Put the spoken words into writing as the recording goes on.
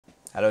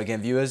Hello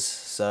again, viewers.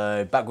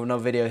 So back with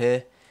another video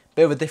here.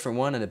 Bit of a different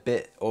one and a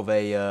bit of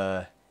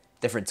a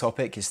different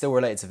topic. It's still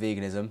related to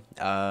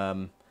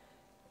veganism.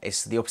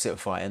 It's the opposite of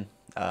fighting.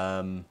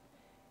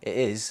 It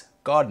is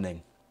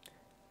gardening,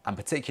 and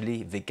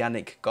particularly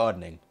veganic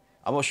gardening.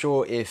 I'm not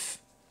sure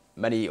if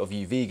many of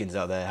you vegans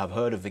out there have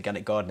heard of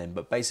veganic gardening,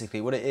 but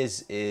basically what it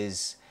is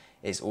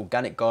it's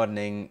organic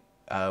gardening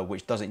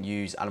which doesn't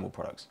use animal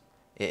products.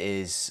 It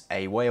is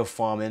a way of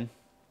farming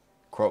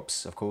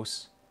crops, of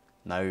course.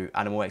 No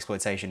animal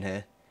exploitation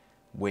here,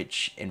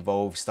 which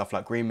involves stuff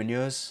like green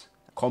manures,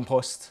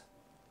 compost,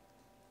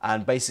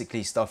 and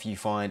basically stuff you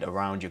find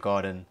around your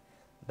garden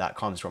that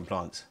comes from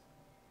plants.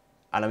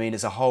 And I mean,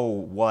 it's a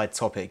whole wide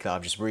topic that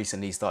I've just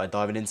recently started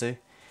diving into.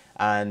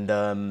 And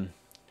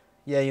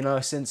yeah, you know,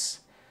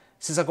 since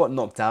I got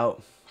knocked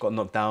down, you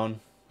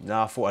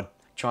know, I thought I'd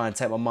try and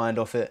take my mind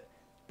off it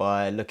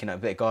by looking at a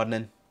bit of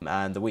gardening.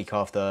 And the week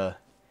after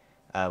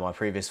my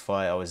previous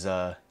fight, I was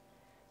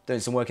doing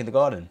some work in the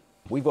garden.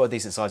 We've got a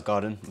decent sized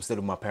garden. I'm still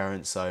with my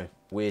parents, so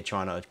we're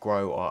trying to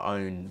grow our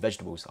own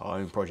vegetables, our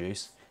own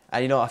produce.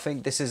 And you know, I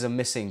think this is a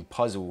missing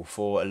puzzle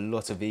for a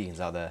lot of vegans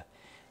out there.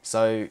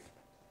 So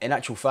in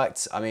actual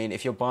fact, I mean,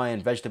 if you're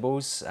buying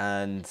vegetables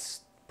and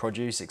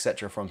produce,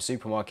 etc. from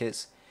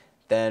supermarkets,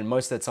 then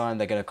most of the time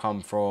they're going to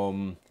come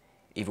from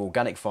either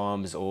organic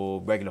farms or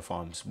regular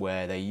farms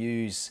where they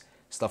use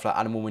stuff like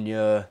animal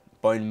manure,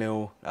 bone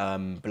meal,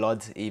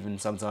 blood even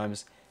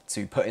sometimes,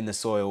 to put in the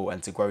soil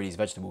and to grow these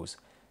vegetables.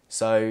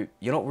 So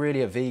you're not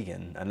really a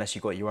vegan unless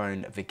you've got your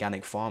own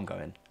veganic farm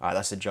going. Alright,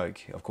 that's a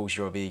joke. Of course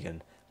you're a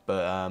vegan.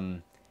 But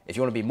if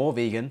you want to be more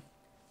vegan,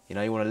 you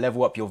know, you want to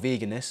level up your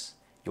veganness,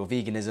 your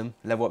veganism,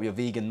 level up your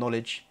vegan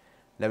knowledge,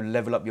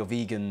 level up your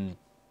vegan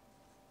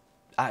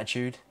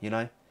attitude, you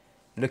know,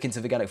 look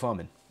into veganic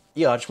farming.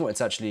 Yeah, I just wanted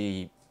to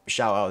actually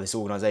shout out this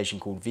organisation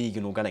called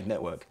Vegan Organic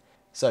Network.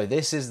 So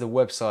this is the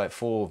website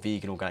for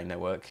Vegan Organic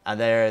Network, and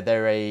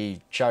they're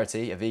a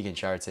charity, a vegan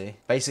charity,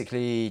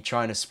 basically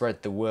trying to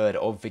spread the word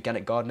of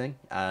veganic gardening.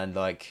 And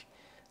like,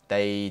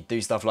 they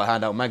do stuff like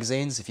hand out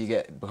magazines. If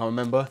you become a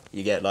member,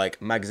 you get like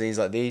magazines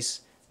like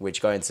these,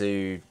 which go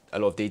into a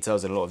lot of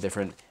details and a lot of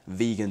different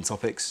vegan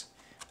topics,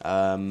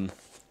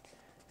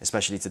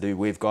 especially to do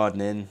with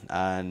gardening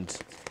and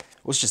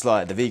also just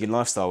like the vegan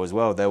lifestyle as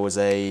well. There was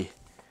a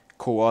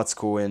cool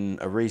article in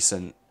a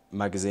recent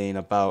magazine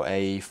about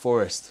a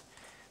forest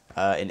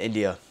in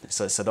India.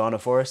 It's a Sadhana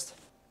forest,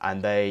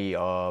 and they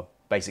are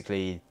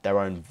basically they're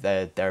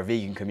a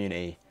vegan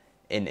community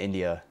in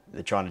India.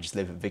 They're trying to just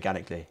live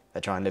veganically.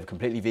 They're trying to live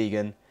completely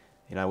vegan.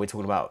 You know, we're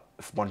talking about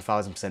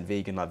 1000%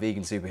 vegan, like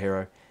vegan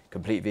superhero,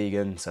 complete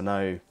vegan. So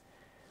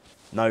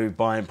no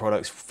buying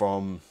products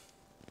from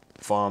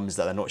farms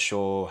that they're not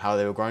sure how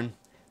they were grown.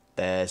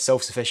 They're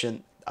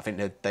self-sufficient. I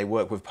think they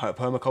work with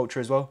permaculture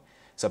as well.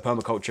 So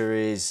permaculture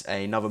is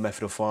another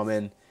method of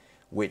farming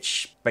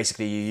which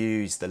basically you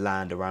use the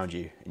land around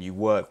you and you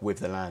work with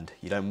the land.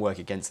 You don't work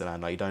against the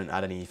land. Like, you don't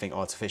add anything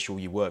artificial.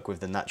 You work with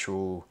the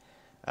natural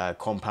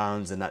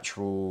compounds, the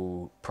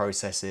natural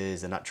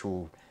processes, the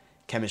natural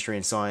chemistry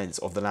and science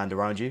of the land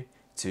around you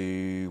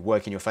to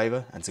work in your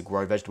favour and to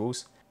grow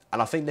vegetables.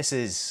 And I think this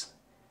is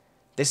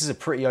a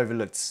pretty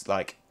overlooked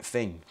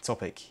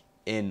topic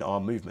in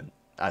our movement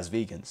as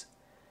vegans.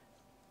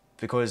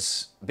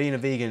 Because being a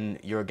vegan,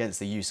 you're against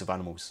the use of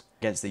animals,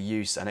 against the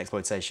use and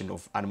exploitation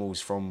of animals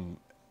from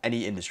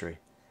any industry.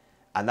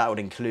 And that would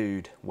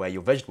include where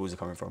your vegetables are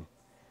coming from.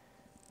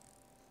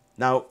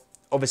 Now,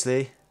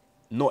 obviously,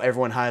 not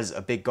everyone has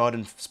a big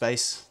garden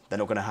space. They're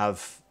not going to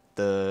have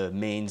the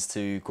means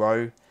to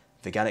grow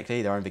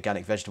veganically, their own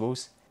veganic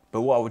vegetables.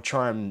 But what I would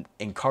try and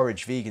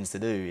encourage vegans to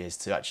do is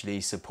to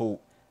actually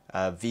support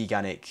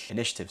veganic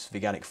initiatives,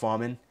 veganic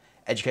farming,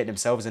 educate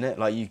themselves in it.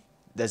 Like, you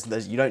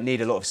don't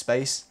need a lot of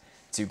space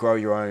to grow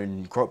your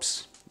own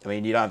crops. I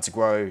mean, you don't have to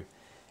grow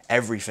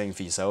everything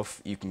for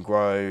yourself. You can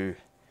grow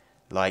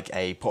like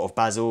a pot of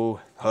basil,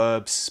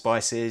 herbs,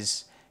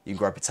 spices. You can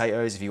grow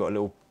potatoes if you've got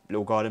a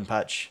little garden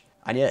patch.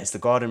 And yeah, it's the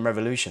garden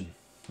revolution,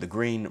 the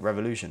green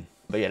revolution.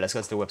 But yeah, let's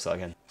go to the website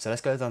again. So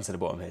let's go down to the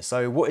bottom here.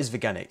 So what is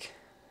veganic?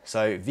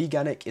 So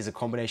veganic is a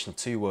combination of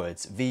two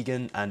words,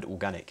 vegan and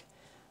organic.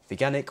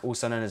 Veganic,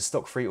 also known as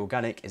stock-free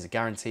organic, is a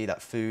guarantee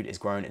that food is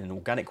grown in an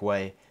organic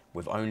way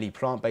with only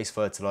plant-based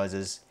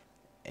fertilizers,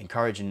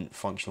 encouraging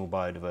functional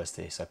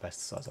biodiversity, so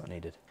pesticides aren't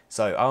needed.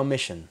 So our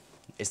mission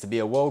is to be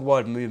a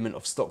worldwide movement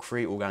of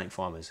stock-free organic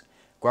farmers,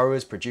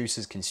 growers,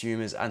 producers,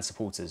 consumers and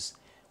supporters,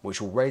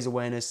 which will raise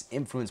awareness,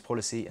 influence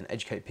policy and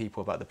educate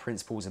people about the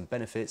principles and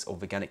benefits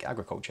of veganic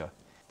agriculture.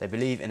 They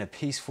believe in a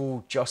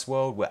peaceful, just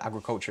world where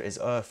agriculture is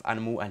earth,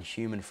 animal and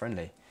human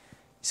friendly.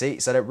 See,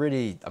 so they're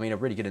really, I mean, a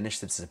really good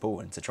initiative to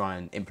support and to try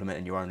and implement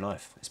in your own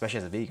life, especially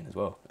as a vegan as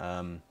well.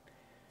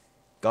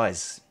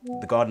 Guys,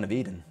 the Garden of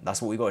Eden, that's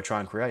what we got to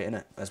try and create,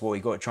 innit? That's what we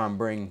got to try and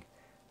bring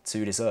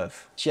to this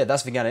earth. So yeah,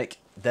 that's veganic.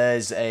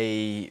 There's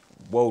a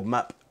world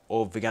map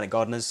of veganic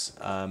gardeners.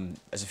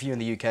 There's a few in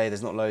the UK,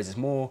 there's not loads. There's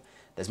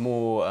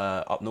more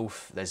up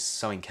north. There's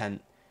some in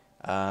Kent,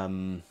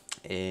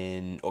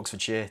 in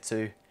Oxfordshire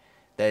too.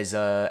 There's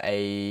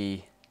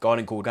a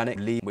garden called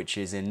Veganic, which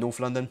is in North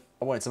London.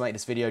 I wanted to make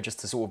this video just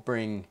to sort of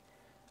bring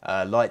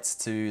light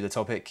to the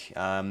topic,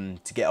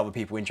 to get other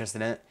people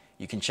interested in it.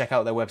 You can check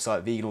out their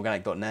website,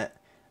 veganorganic.net.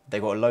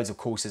 They've got loads of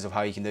courses of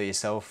how you can do it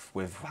yourself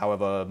with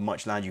however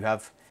much land you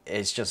have.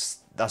 It's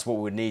just, that's what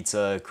we would need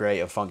to create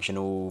a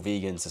functional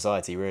vegan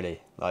society, really,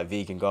 like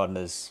vegan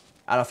gardeners.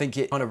 And I think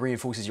it kind of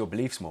reinforces your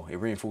beliefs more. It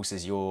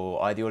reinforces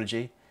your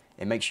ideology.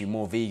 It makes you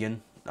more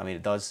vegan. I mean,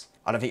 it does.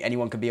 I don't think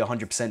anyone can be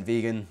 100%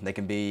 vegan. They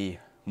can be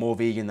more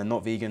vegan than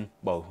not vegan.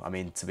 Well, I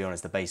mean, to be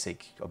honest, the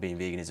basic of being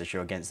vegan is that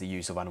you're against the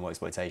use of animal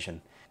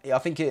exploitation. I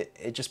think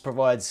it just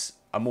provides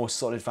a more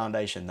solid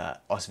foundation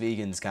that us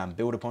vegans can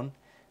build upon,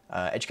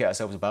 educate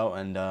ourselves about,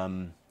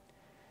 and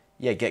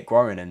yeah, get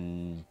growing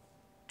and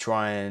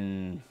try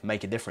and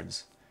make a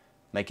difference.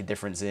 Make a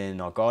difference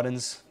in our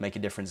gardens, make a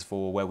difference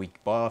for where we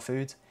buy our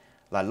food.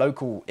 Like,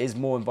 local is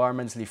more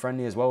environmentally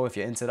friendly as well if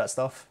you're into that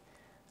stuff.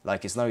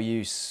 Like, it's no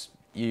use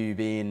you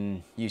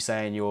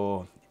saying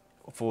you're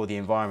for the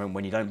environment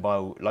when you don't buy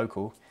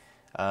local.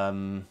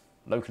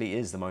 Locally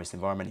is the most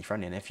environmentally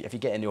friendly, and if you're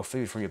getting your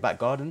food from your back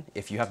garden,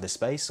 if you have the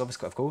space,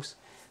 obviously, of course,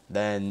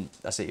 then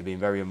that's it, you're being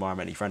very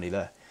environmentally friendly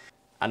there.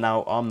 And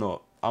now, I'm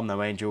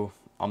no angel,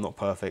 I'm not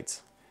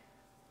perfect,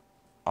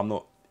 I'm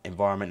not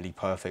environmentally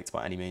perfect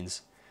by any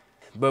means,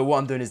 but what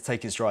I'm doing is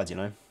taking strides, you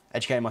know,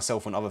 educating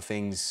myself on other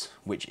things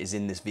which is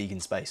in this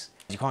vegan space.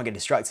 You can't get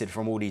distracted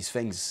from all these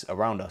things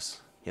around us,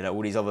 you know,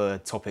 all these other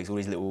topics, all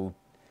these little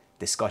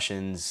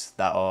discussions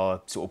that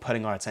are sort of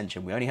pulling our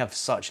attention. We only have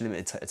such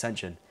limited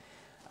attention,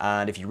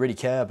 and if you really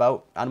care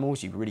about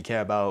animals, you really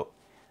care about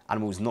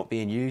animals not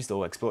being used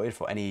or exploited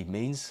for any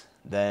means,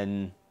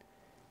 then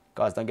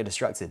guys, don't get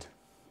distracted,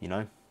 you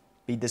know,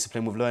 be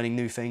disciplined with learning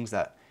new things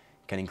that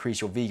can increase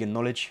your vegan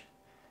knowledge,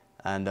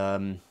 and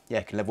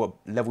yeah, can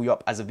level you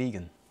up as a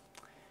vegan.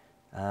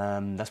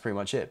 That's pretty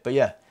much it. But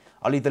yeah,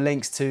 I'll leave the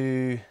links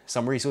to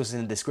some resources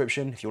in the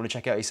description if you want to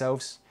check it out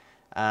yourselves.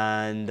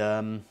 And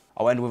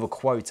I'll end with a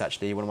quote,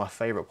 actually, one of my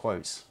favourite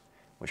quotes,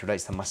 which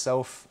relates to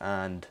myself,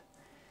 and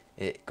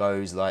it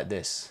goes like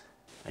this.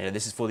 You know,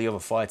 this is for the other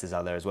fighters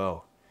out there as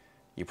well.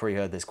 You probably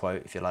heard this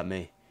quote if you're like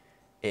me.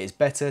 It is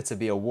better to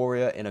be a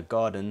warrior in a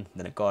garden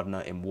than a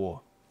gardener in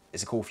war.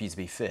 It's a call for you to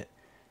be fit.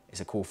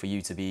 It's a call for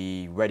you to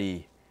be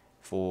ready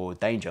for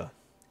danger.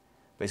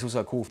 But it's also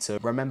a call to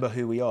remember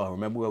who we are,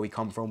 remember where we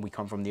come from. We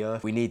come from the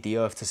earth. We need the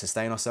earth to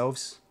sustain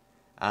ourselves.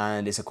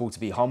 And it's a call to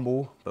be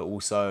humble, but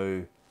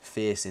also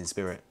fierce in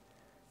spirit.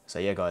 So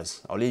yeah,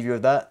 guys, I'll leave you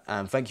with that.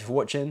 And thank you for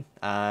watching,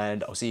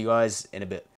 and I'll see you guys in a bit.